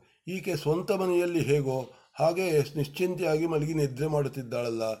 ನಿನಗೇನಾಗಬೇಕು? ಈಕೆ ಸ್ವಂತ ಮನೆಯಲ್ಲಿ ಹೇಗೋ ಹಾಗೆ ನಿಶ್ಚಿಂತೆಯಾಗಿ ಮಲಗಿ ನಿದ್ರೆ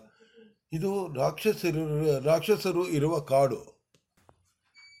ಮಾಡುತ್ತಿದ್ದಾಳಲ್ಲ. ಇದು ರಾಕ್ಷಸರು ಇರುವ ಕಾಡು.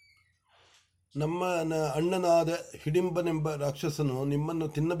 ನಮ್ಮ ಅಣ್ಣನಾದ ಹಿಡಿಂಬನೆಂಬ ರಾಕ್ಷಸನು ನಿಮ್ಮನ್ನು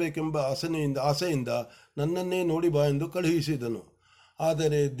ತಿನ್ನಬೇಕೆಂಬ ಆಸೆಯಿಂದ ನನ್ನನ್ನೇ ನೋಡಿ ಬಾ ಎಂದು ಕಳುಹಿಸಿದನು.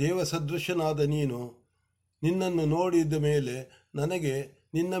 ಆದರೆ ದೇವಸದೃಶನಾದ ನಿನ್ನನ್ನು ನೋಡಿದ ಮೇಲೆ ನನಗೆ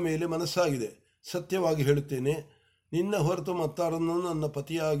ನಿನ್ನ ಮೇಲೆ ಮನಸ್ಸಾಗಿದೆ. ಸತ್ಯವಾಗಿ ಹೇಳುತ್ತೇನೆ, ನಿನ್ನ ಹೊರತು ಮತ್ತಾರನ್ನು ನನ್ನ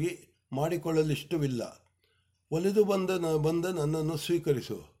ಪತಿಯಾಗಿ ಮಾಡಿಕೊಳ್ಳಲಿಷ್ಟವಿಲ್ಲ. ಒಲಿದು ಬಂದ ನನ್ನನ್ನು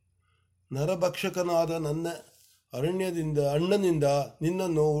ಸ್ವೀಕರಿಸು. ನರಭಕ್ಷಕನಾದ ನನ್ನ ಅಣ್ಣನಿಂದ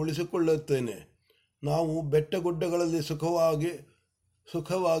ನಿನ್ನನ್ನು ಉಳಿಸಿಕೊಳ್ಳುತ್ತೇನೆ. ನಾವು ಬೆಟ್ಟಗುಡ್ಡಗಳಲ್ಲಿ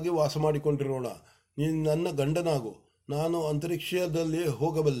ಸುಖವಾಗಿ ವಾಸ ಮಾಡಿಕೊಂಡಿರೋಣ. ನೀನು ನನ್ನ ಗಂಡನಾಗು. ನಾನು ಅಂತರಿಕ್ಷದಲ್ಲಿ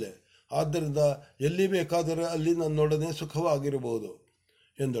ಹೋಗಬಲ್ಲೆ. ಆದ್ದರಿಂದ ಎಲ್ಲಿ ಬೇಕಾದರೆ ಅಲ್ಲಿ ನನ್ನೊಡನೆ ಸುಖವಾಗಿರಬಹುದು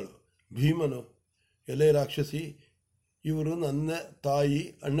ಎಂದಳು. ಭೀಮನು, ಎಲೆ ರಾಕ್ಷಸಿ, ಇವರು ನನ್ನ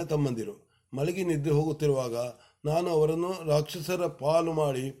ತಾಯಿ, ಅಣ್ಣ ತಮ್ಮಂದಿರು. ಮಲಗಿ ನಿದ್ದೆ ಹೋಗುತ್ತಿರುವಾಗ ನಾನು ಅವರನ್ನು ರಾಕ್ಷಸರ ಪಾಲು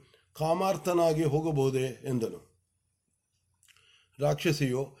ಮಾಡಿ ಕಾಮಾರ್ಥನಾಗಿ ಹೋಗಬಹುದೇ ಎಂದನು.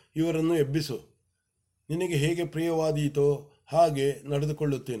 ರಾಕ್ಷಸಿಯು, ಇವರನ್ನು ಎಬ್ಬಿಸು. ನಿನಗೆ ಹೇಗೆ ಪ್ರಿಯವಾದೀತೋ ಹಾಗೆ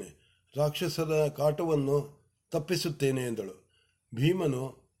ನಡೆದುಕೊಳ್ಳುತ್ತೇನೆ. ರಾಕ್ಷಸರ ಕಾಟವನ್ನು ತಪ್ಪಿಸುತ್ತೇನೆ ಎಂದಳು.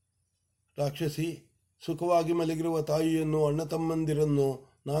 ಭೀಮನು, ರಾಕ್ಷಸಿ, ಸುಖವಾಗಿ ಮಲಗಿರುವ ತಾಯಿಯನ್ನು, ಅಣ್ಣ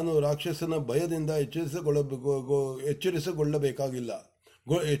ತಮ್ಮಂದಿರನ್ನು ನಾನು ರಾಕ್ಷಸನ ಭಯದಿಂದ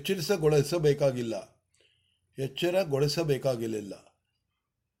ಎಚ್ಚರಗೊಳಿಸಬೇಕಾಗಿಲ್ಲ.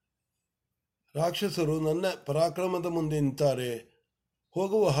 ರಾಕ್ಷಸರು ನನ್ನ ಪರಾಕ್ರಮದ ಮುಂದೆ ನಿಂತಾರೆ.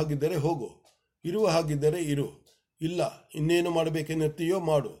 ಹೋಗುವ ಹಾಗಿದ್ದರೆ ಹೋಗು, ಇರುವ ಹಾಗಿದ್ದರೆ ಇರು. ಇಲ್ಲ, ಇನ್ನೇನು ಮಾಡಬೇಕೆನ್ನುತ್ತೀಯೋ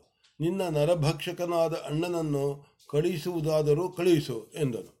ಮಾಡು. ನಿನ್ನ ನರಭಕ್ಷಕನಾದ ಅಣ್ಣನನ್ನು ಕಳುಹಿಸುವುದಾದರೂ ಕಳುಹಿಸು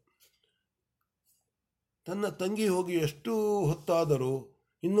ಎಂದನು. ತನ್ನ ತಂಗಿ ಹೋಗಿ ಎಷ್ಟು ಹೊತ್ತಾದರೂ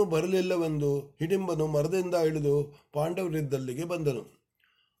ಇನ್ನೂ ಬರಲಿಲ್ಲವೆಂದು ಹಿಡಿಂಬನು ಮರದಿಂದ ಇಳಿದು ಪಾಂಡವರಿದ್ದಲ್ಲಿಗೆ ಬಂದನು.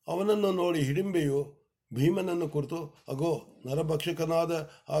 ಅವನನ್ನು ನೋಡಿ ಹಿಡಿಂಬೆಯು ಭೀಮನನ್ನು ಕುರಿತು, ಅಗೋ, ನರಭಕ್ಷಕನಾದ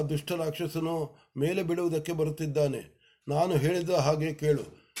ಆ ದುಷ್ಟ ರಾಕ್ಷಸನು ಮೇಲೆ ಬಿಡುವುದಕ್ಕೆ ಬರುತ್ತಿದ್ದಾನೆ. ನಾನು ಹೇಳಿದ ಹಾಗೆ ಕೇಳು.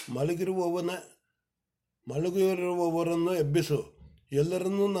 ಮಲಗಿರುವವರನ್ನು ಎಬ್ಬಿಸು.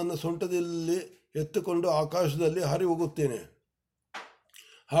 ಎಲ್ಲರನ್ನೂ ನನ್ನ ಸೊಂಟದಲ್ಲಿ ಎತ್ತುಕೊಂಡು ಆಕಾಶದಲ್ಲಿ ಹಾರಿ ಹೋಗುತ್ತೇನೆ.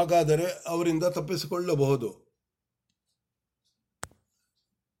 ಹಾಗಾದರೆ ಅವರಿಂದ ತಪ್ಪಿಸಿಕೊಳ್ಳಬಹುದು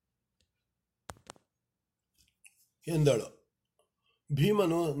ಎಂದಳು.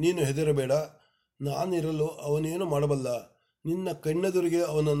 ಭೀಮನು, ನೀನು ಹೆದರಬೇಡ, ನಾನಿರಲು ಅವನೇನು ಮಾಡಬಲ್ಲ. ನಿನ್ನ ಕಣ್ಣೆದುರಿಗೆ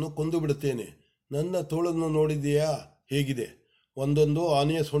ಅವನನ್ನು ಕೊಂದು ಬಿಡುತ್ತೇನೆ. ನನ್ನ ತೋಳನ್ನು ನೋಡಿದೆಯಾ ಹೇಗಿದೆ? ಒಂದೊಂದು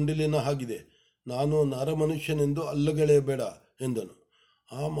ಆನೆಯ ಸೊಂಡಿಲಿನ ಹಾಗಿದೆ. ನಾನು ನರಮನುಷ್ಯನೆಂದು ಅಲ್ಲಗಳೆಯಬೇಡ ಎಂದನು.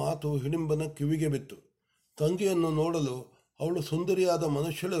 ಆ ಮಾತು ಹಿಡಿಂಬನ ಕಿವಿಗೆ ಬಿತ್ತು. ತಂಗಿಯನ್ನು ನೋಡಲು ಅವಳು ಸುಂದರಿಯಾದ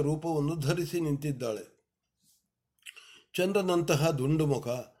ಮನುಷ್ಯಳ ರೂಪವನ್ನು ಧರಿಸಿ ನಿಂತಿದ್ದಾಳೆ. ಚಂದ್ರನಂತಹ ದುಂಡು ಮುಖ,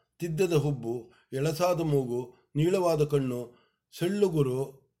 ತಿದ್ದದ ಹುಬ್ಬು, ಎಳಸಾದ ಮೂಗು, ನೀಳವಾದ ಕಣ್ಣು,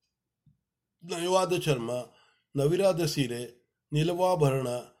 ಸೆಳ್ಳುಗುರು, ನಯವಾದ ಚರ್ಮ, ನವಿರಾದ ಸೀರೆ, ನಿಲವಾಭರಣ,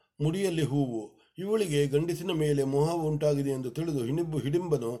 ಮುಡಿಯಲ್ಲಿ ಹೂವು. ಇವಳಿಗೆ ಗಂಡಸಿನ ಮೇಲೆ ಮೋಹ ಉಂಟಾಗಿದೆ ಎಂದು ತಿಳಿದು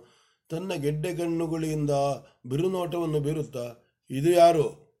ಹಿಡಿಂಬನು ತನ್ನ ಗೆಡ್ಡೆಗಣ್ಣುಗಳಿಂದ ಬಿರುನೋಟವನ್ನು ಬೀರುತ್ತಾ, ಇದು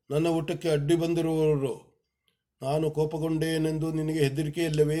ಯಾರು? ನನ್ನ ಊಟಕ್ಕೆ ಅಡ್ಡಿ ಬಂದಿರುವವರು. ನಾನು ಕೋಪಗೊಂಡೇನೆಂದು ನಿನಗೆ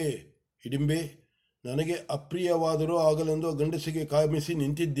ಹೆದರಿಕೆಯಿಲ್ಲವೇ? ಹಿಡಿಂಬೆ, ನನಗೆ ಅಪ್ರಿಯವಾದರೂ ಆಗಲೆಂದು ಗಂಡಸಿಗೆ ಕಾಮಿಸಿ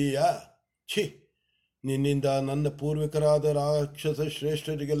ನಿಂತಿದ್ದೀಯಾ? ಛೀ, ನಿನ್ನಿಂದ ನನ್ನ ಪೂರ್ವಿಕರಾದ ರಾಕ್ಷಸ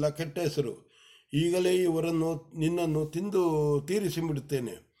ಶ್ರೇಷ್ಠರಿಗೆಲ್ಲ ಕೆಟ್ಟ ಹೆಸರು. ಈಗಲೇ ನಿನ್ನನ್ನು ತಿಂದು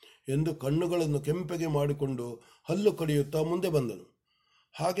ತೀರಿಸಿಬಿಡುತ್ತೇನೆ ಎಂದು ಕಣ್ಣುಗಳನ್ನು ಕೆಂಪಗೆ ಮಾಡಿಕೊಂಡು ಹಲ್ಲು ಕಡಿಯುತ್ತಾ ಮುಂದೆ ಬಂದನು.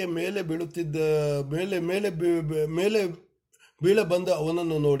 ಹಾಗೆ ಮೇಲೆ ಬೀಳಬಂದ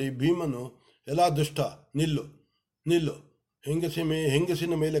ಅವನನ್ನು ನೋಡಿ ಭೀಮನು, ಎಲ್ಲಾ ದುಷ್ಟ, ನಿಲ್ಲು.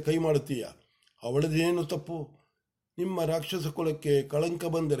 ಹೆಂಗಸಿನ ಮೇಲೆ ಕೈ ಮಾಡುತ್ತೀಯ? ಅವಳದೇನು ತಪ್ಪು? ನಿಮ್ಮ ರಾಕ್ಷಸ ಕುಲಕ್ಕೆ ಕಳಂಕ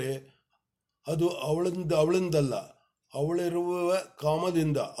ಬಂದರೆ ಅದು ಅವಳಿಂದಲ್ಲ,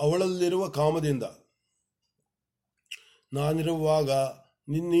 ಅವಳಲ್ಲಿರುವ ಕಾಮದಿಂದ. ನಾನಿರುವಾಗ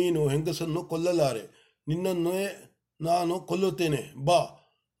ನೀನು ಹೆಂಗಸನ್ನು ಕೊಲ್ಲಲಾರೆ, ನಿನ್ನನ್ನೇ ನಾನು ಕೊಲ್ಲುತ್ತೇನೆ, ಬಾ,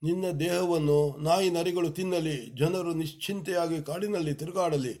 ನಿನ್ನ ದೇಹವನ್ನು ನಾಯಿ ನರಿಗಳು ತಿನ್ನಲಿ, ಜನರು ನಿಶ್ಚಿಂತೆಯಾಗಿ ಕಾಡಿನಲ್ಲಿ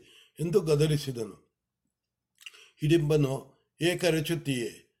ತಿರುಗಾಡಲಿ ಎಂದು ಗದರಿಸಿದನು. ಹಿಡಿಂಬನು, ಏಕರೆಚುತ್ತೀಯೇ,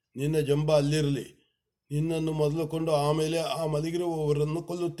 ನಿನ್ನ ಜಂಬ ಅಲ್ಲಿರಲಿ, ನಿನ್ನನ್ನು ಮೊದಲುಕೊಂಡು ಆಮೇಲೆ ಆ ಮಲಗಿರುವವರನ್ನು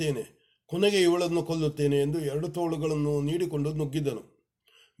ಕೊಲ್ಲುತ್ತೇನೆ, ಕೊನೆಗೆ ಇವಳನ್ನು ಕೊಲ್ಲುತ್ತೇನೆ ಎಂದು 2 ತೋಳುಗಳನ್ನು ನೀಡಿಕೊಂಡು ನುಗ್ಗಿದನು.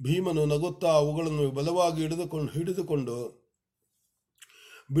 ಭೀಮನು ನಗುತ್ತಾ ಅವುಗಳನ್ನು ಬಲವಾಗಿ ಹಿಡಿದುಕೊಂಡು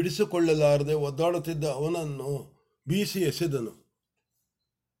ಬಿಡಿಸಿಕೊಳ್ಳಲಾರದೆ ಒದ್ದಾಡುತ್ತಿದ್ದ ಅವನನ್ನು ಬೀಸಿ ಎಸೆದನು.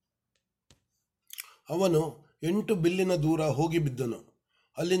 ಅವನು 8 ಬಿಲ್ಲಿನ ದೂರ ಹೋಗಿ ಬಿದ್ದನು.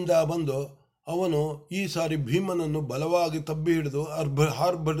 ಅಲ್ಲಿಂದ ಬಂದು ಅವನು ಈ ಸಾರಿ ಭೀಮನನ್ನು ಬಲವಾಗಿ ತಬ್ಬಿ ಹಿಡಿದು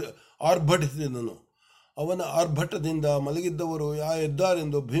ಆರ್ಭಟಿಸಿದನು. ಅವನ ಆರ್ಭಟದಿಂದ ಮಲಗಿದ್ದವರು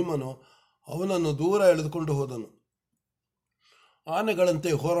ಎದ್ದಾರೆಂದು ಭೀಮನು ಅವನನ್ನು ದೂರ ಎಳೆದುಕೊಂಡು ಹೋದನು. ಆನೆಗಳಂತೆ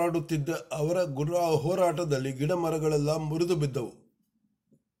ಹೋರಾಡುತ್ತಿದ್ದ ಅವರ ಹೋರಾಟದಲ್ಲಿ ಗಿಡ ಮರಗಳೆಲ್ಲ ಮುರಿದು ಬಿದ್ದವು.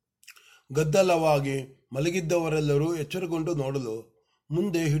 ಗದ್ದಲವಾಗಿ ಮಲಗಿದ್ದವರೆಲ್ಲರೂ ಎಚ್ಚರಗೊಂಡು ನೋಡಲು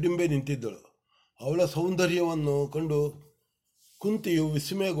ಮುಂದೆ ಹಿಡಿಂಬೆ ನಿಂತಿದ್ದಳು. ಅವಳ ಸೌಂದರ್ಯವನ್ನು ಕಂಡು ಕುಂತಿಯು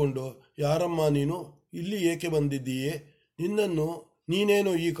ವಿಸ್ಮಯಗೊಂಡು, ಯಾರಮ್ಮ ನೀನು, ಇಲ್ಲಿ ಏಕೆ ಬಂದಿದ್ದೀಯೇ,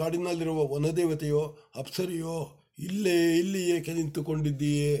 ನೀನೇನು ಈ ಕಾಡಿನಲ್ಲಿರುವ ವನದೇವತೆಯೋ ಅಪ್ಸರಿಯೋ, ಇಲ್ಲಿ ಏಕೆ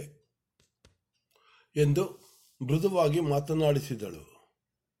ನಿಂತುಕೊಂಡಿದ್ದೀಯೇ ಎಂದು ಮೃದುವಾಗಿ ಮಾತನಾಡಿಸಿದಳು.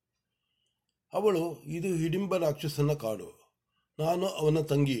 ಅವಳು, ಇದು ಹಿಡಿಂಬ ರಾಕ್ಷಸನ ಕಾಡು, ನಾನು ಅವನ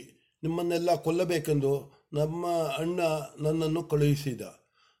ತಂಗಿ, ನಿಮ್ಮನ್ನೆಲ್ಲ ಕೊಲ್ಲಬೇಕೆಂದು ನಮ್ಮ ಅಣ್ಣ ನನ್ನನ್ನು ಕಳುಹಿಸಿದ.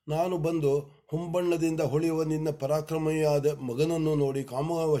 ನಾನು ಬಂದು ಹೊಂಬಣ್ಣದಿಂದ ಹೊಳೆಯುವ ನಿನ್ನ ಪರಾಕ್ರಮಿಯಾದ ಮಗನನ್ನು ನೋಡಿ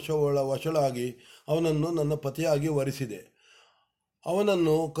ವಶಳಾಗಿ ಅವನನ್ನು ನನ್ನ ಪತಿಯಾಗಿ ವರಿಸಿದೆ.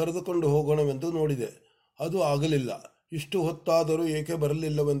 ಅವನನ್ನು ಕರೆದುಕೊಂಡು ಹೋಗೋಣವೆಂದು ನೋಡಿದೆ, ಅದು ಆಗಲಿಲ್ಲ. ಇಷ್ಟು ಹೊತ್ತಾದರೂ ಏಕೆ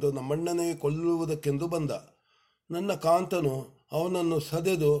ಬರಲಿಲ್ಲವೆಂದು ನಮ್ಮಣ್ಣನೇ ಕೊಲ್ಲುವುದಕ್ಕೆಂದು ಬಂದ. ನನ್ನ ಕಾಂತನು ಅವನನ್ನು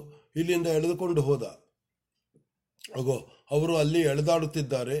ಸದೆದು ಇಲ್ಲಿಂದ ಎಳೆದುಕೊಂಡು ಹೋದ. ಅವರು ಅಲ್ಲಿ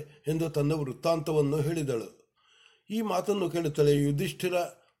ಎಳೆದಾಡುತ್ತಿದ್ದಾರೆ ಎಂದು ತನ್ನ ವೃತ್ತಾಂತವನ್ನು ಹೇಳಿದಳು. ಈ ಮಾತನ್ನು ಕೇಳುತ್ತಲೇ ಯುಧಿಷ್ಠಿರ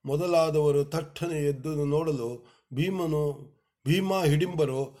ಮೊದಲಾದವರು ಥಟ್ಟನೆ ಎದ್ದು ನೋಡಲು ಭೀಮ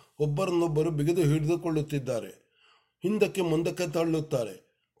ಹಿಡಿಂಬರು ಒಬ್ಬರನ್ನೊಬ್ಬರು ಬಿಗಿದು ಹಿಡಿದುಕೊಳ್ಳುತ್ತಿದ್ದಾರೆ. ಹಿಂದಕ್ಕೆ ಮುಂದಕ್ಕೆ ತಳ್ಳುತ್ತಾರೆ.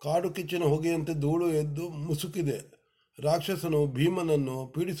 ಕಾಡು ಕಿಚ್ಚಿನ ಹೊಗೆಯಂತೆ ಧೂಳು ಎದ್ದು ಮುಸುಕಿದೆ. ರಾಕ್ಷಸನು ಭೀಮನನ್ನು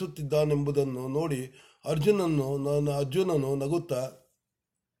ಪೀಡಿಸುತ್ತಿದ್ದಾನೆಂಬುದನ್ನು ನೋಡಿ ಅರ್ಜುನನು ನಗುತ್ತಾ,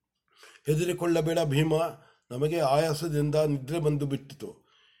 ಹೆದರಿಕೊಳ್ಳಬೇಡ ಭೀಮ, ನಮಗೆ ಆಯಾಸದಿಂದ ನಿದ್ರೆ ಬಂದು ಬಿಟ್ಟಿತು.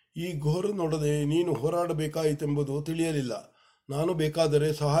 ಈ ಘೋರ ನೋಡದೆ ನೀನು ಹೋರಾಡಬೇಕಾಯಿತೆಂಬುದು ತಿಳಿಯಲಿಲ್ಲ. ನಾನು ಬೇಕಾದರೆ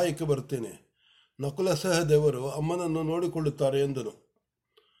ಸಹಾಯಕ್ಕೆ ಬರುತ್ತೇನೆ. ನಕುಲ ಸಹದೇವರು ಅಮ್ಮನನ್ನು ನೋಡಿಕೊಳ್ಳುತ್ತಾರೆ ಎಂದನು.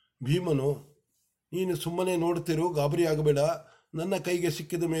 ಭೀಮನು, ನೀನು ಸುಮ್ಮನೆ ನೋಡುತ್ತಿರು, ಗಾಬರಿಯಾಗಬೇಡ, ನನ್ನ ಕೈಗೆ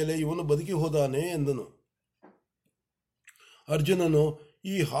ಸಿಕ್ಕಿದ ಮೇಲೆ ಇವನು ಬದುಕಿ ಹೋದಾನೆ ಎಂದನು. ಅರ್ಜುನನು,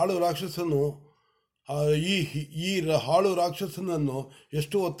 ಈ ಹಾಳು ರಾಕ್ಷಸನನ್ನು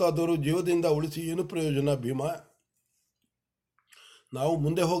ಎಷ್ಟು ಹೊತ್ತಾದರೂ ಜೀವದಿಂದ ಉಳಿಸಿ ಏನು ಪ್ರಯೋಜನ ಭೀಮ? ನಾವು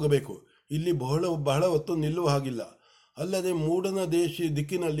ಮುಂದೆ ಹೋಗಬೇಕು. ಇಲ್ಲಿ ಬಹಳ ಹೊತ್ತು ನಿಲ್ಲುವ ಹಾಗಿಲ್ಲ. ಅಲ್ಲದೆ ಮೂಡನ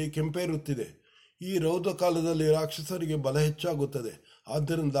ದಿಕ್ಕಿನಲ್ಲಿ ಕೆಂಪೇರುತ್ತಿದೆ. ಈ ರೌದ್ರ ಕಾಲದಲ್ಲಿ ರಾಕ್ಷಸರಿಗೆ ಬಲ ಹೆಚ್ಚಾಗುತ್ತದೆ.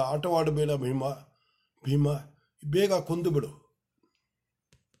 ಆದ್ದರಿಂದ ಆಟವಾಡಬೇಡ ಭೀಮ, ಬೇಗ ಕೊಂದು ಬಿಡು.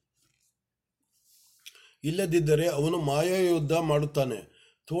 ಇಲ್ಲದಿದ್ದರೆ ಅವನು ಮಾಯಾಯುದ್ಧ ಮಾಡುತ್ತಾನೆ.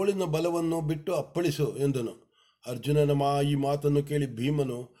 ತೋಳಿನ ಬಲವನ್ನು ಬಿಟ್ಟು ಅಪ್ಪಳಿಸು ಎಂದನು. ಅರ್ಜುನನ ಈ ಮಾತನ್ನು ಕೇಳಿ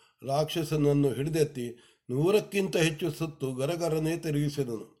ಭೀಮನು ರಾಕ್ಷಸನನ್ನು ಹಿಡಿದೆತ್ತಿ 100ಕ್ಕಿಂತ ಹೆಚ್ಚು ಸುತ್ತು ಗರಗರನೆ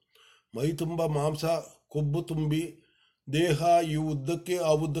ತಿರುಗಿಸಿದನು. ಮೈ ತುಂಬ ಮಾಂಸ, ಕೊಬ್ಬು ತುಂಬಿ ದೇಹ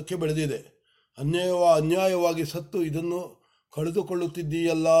ಆ ಉದ್ದಕ್ಕೆ ಬೆಳೆದಿದೆ. ಅನ್ಯಾಯವಾಗಿ ಸತ್ತು ಇದನ್ನು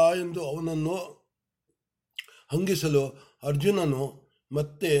ಕಳೆದುಕೊಳ್ಳುತ್ತಿದ್ದೀಯಲ್ಲ ಎಂದು ಅವನನ್ನು ಹಂಗಿಸಲು ಅರ್ಜುನನು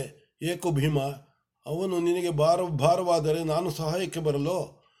ಮತ್ತೆ, ಏಕೋ ಭೀಮ, ಅವನು ನಿನಗೆ ಭಾರವಾದರೆ ನಾನು ಸಹಾಯಕ್ಕೆ ಬರಲು,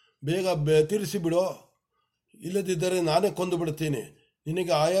 ಬೇಗ ತಿರಿಸಿಬಿಡೋ, ಇಲ್ಲದಿದ್ದರೆ ನಾನೇ ಕೊಂದು ಬಿಡುತ್ತೇನೆ.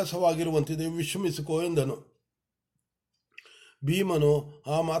 ನಿನಗೆ ಆಯಾಸವಾಗಿರುವಂತಿದೆ, ವಿಶ್ರಮಿಸಿಕೋ ಎಂದನು. ಭೀಮನು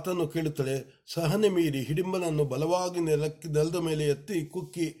ಆ ಮಾತನ್ನು ಕೇಳುತ್ತಲೇ ಸಹನೆ ಮೀರಿ ಹಿಡಿಂಬನನ್ನು ಬಲವಾಗಿ ನೆಲದ ಮೇಲೆ ಎತ್ತಿ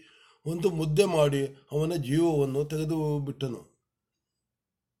ಕುಕ್ಕಿ ಒಂದು ಮುದ್ದೆ ಮಾಡಿ ಅವನ ಜೀವವನ್ನು ತೆಗೆದು ಬಿಟ್ಟನು.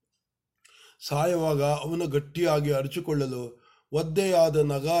 ಸಾಯುವಾಗ ಅವನು ಗಟ್ಟಿಯಾಗಿ ಅರಚಿಕೊಳ್ಳಲು ಒದ್ದೆಯಾದ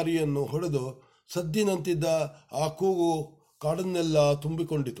ನಗಾರಿಯನ್ನು ಹೊಡೆದು ಸದ್ದಿನಂತಿದ್ದ ಆ ಕೂಗು ಕಾಡನ್ನೆಲ್ಲ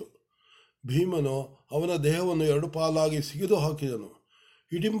ತುಂಬಿಕೊಂಡಿತು. ಭೀಮನು ಅವನ ದೇಹವನ್ನು 2 ಪಾಲಾಗಿ ಸಿಗಿದು ಹಾಕಿದನು.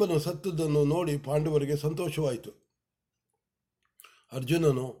 ಹಿಡಿಂಬನು ಸತ್ತದನ್ನು ನೋಡಿ ಪಾಂಡವರಿಗೆ ಸಂತೋಷವಾಯಿತು.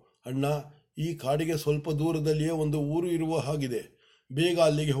 ಅರ್ಜುನನು, ಅಣ್ಣ, ಈ ಕಾಡಿಗೆ ಸ್ವಲ್ಪ ದೂರದಲ್ಲಿಯೇ ಒಂದು ಊರು ಇರುವ ಹಾಗಿದೆ. ಬೇಗ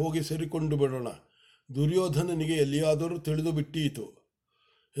ಅಲ್ಲಿಗೆ ಹೋಗಿ ಸೇರಿಕೊಂಡು ಬಿಡೋಣ. ದುರ್ಯೋಧನನಿಗೆ ಎಲ್ಲಿಯಾದರೂ ತಿಳಿದು ಬಿಟ್ಟೀತು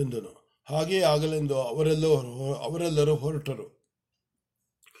ಎಂದನು. ಹಾಗೇ ಆಗಲೆಂದು ಅವರೆಲ್ಲರೂ ಹೊರಟರು.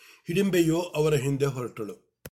 ಹಿಡಿಂಬೆಯು ಅವರ ಹಿಂದೆ ಹೊರಟಳು.